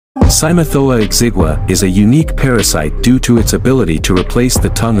Cymothoa exigua is a unique parasite due to its ability to replace the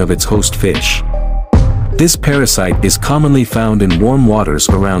tongue of its host fish. This parasite is commonly found in warm waters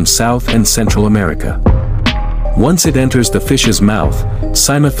around South and Central America. Once it enters the fish's mouth,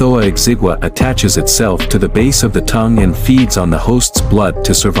 Cymothoa exigua attaches itself to the base of the tongue and feeds on the host's blood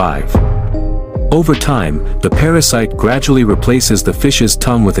to survive. Over time, the parasite gradually replaces the fish's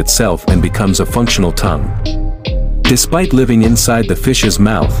tongue with itself and becomes a functional tongue. Despite living inside the fish's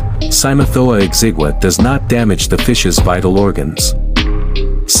mouth, Cymothoa exigua does not damage the fish's vital organs.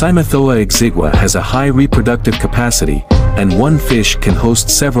 Cymothoa exigua has a high reproductive capacity, and one fish can host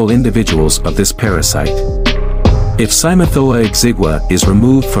several individuals of this parasite. If Cymothoa exigua is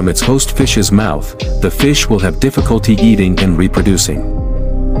removed from its host fish's mouth, the fish will have difficulty eating and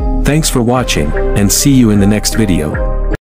reproducing. Thanks for watching, and see you in the next video.